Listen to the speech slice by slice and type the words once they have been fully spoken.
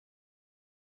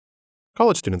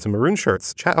College students in maroon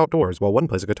shirts chat outdoors while one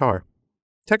plays a guitar.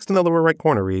 Text in the lower right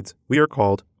corner reads, "We are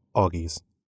called Augies."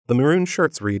 The maroon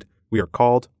shirts read, "We are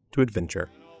called to adventure."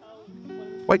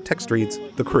 White text reads,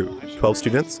 "The crew, 12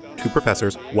 students, 2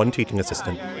 professors, 1 teaching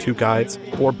assistant, 2 guides,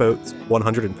 4 boats,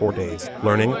 104 days,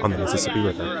 learning on the Mississippi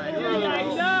River."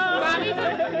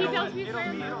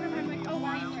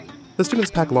 The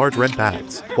students pack large red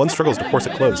bags. One struggles to force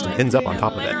it closed and ends up on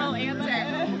top of it.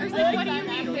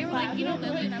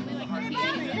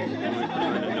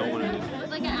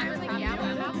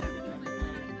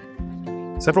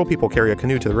 Several people carry a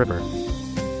canoe to the river.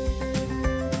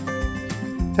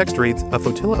 Text reads, "A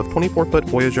flotilla of 24-foot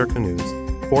Voyageur canoes,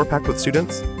 4 packed with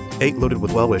students, 8 loaded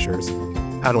with well-wishers,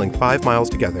 paddling 5 miles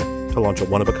together to launch a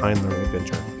one-of-a-kind learning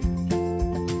adventure."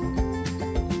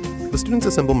 The students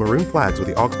assemble maroon flags with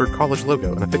the Augsburg College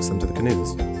logo and affix them to the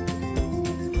canoes.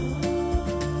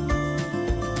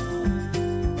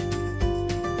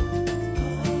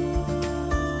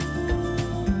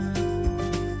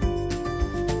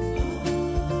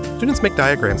 Students make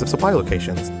diagrams of supply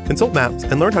locations, consult maps,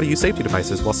 and learn how to use safety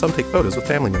devices while some take photos with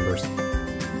family members.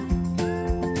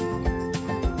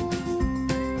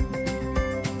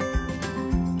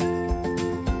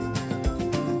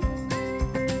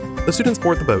 The students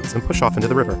board the boats and push off into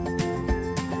the river.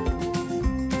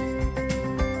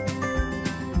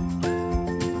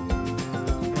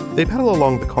 They paddle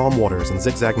along the calm waters in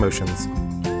zigzag motions.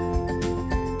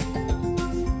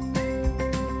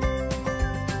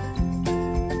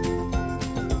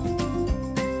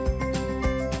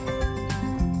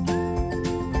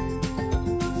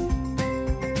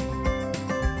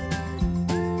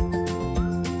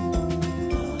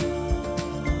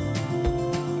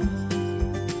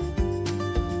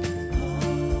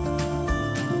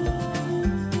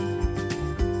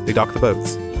 They dock the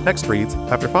boats. Text reads,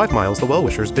 "After 5 miles, the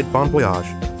well-wishers bid bon voyage."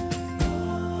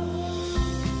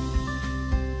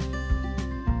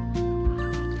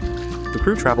 The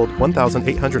crew traveled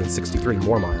 1,863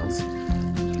 more miles.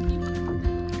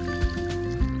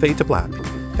 Fade to black.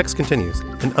 Text continues,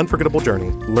 "An unforgettable journey,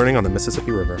 learning on the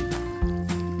Mississippi River."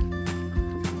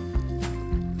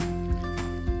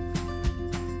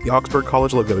 The Augsburg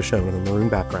College logo is shown in a maroon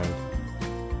background.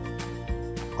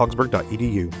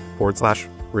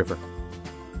 augsburg.edu/river.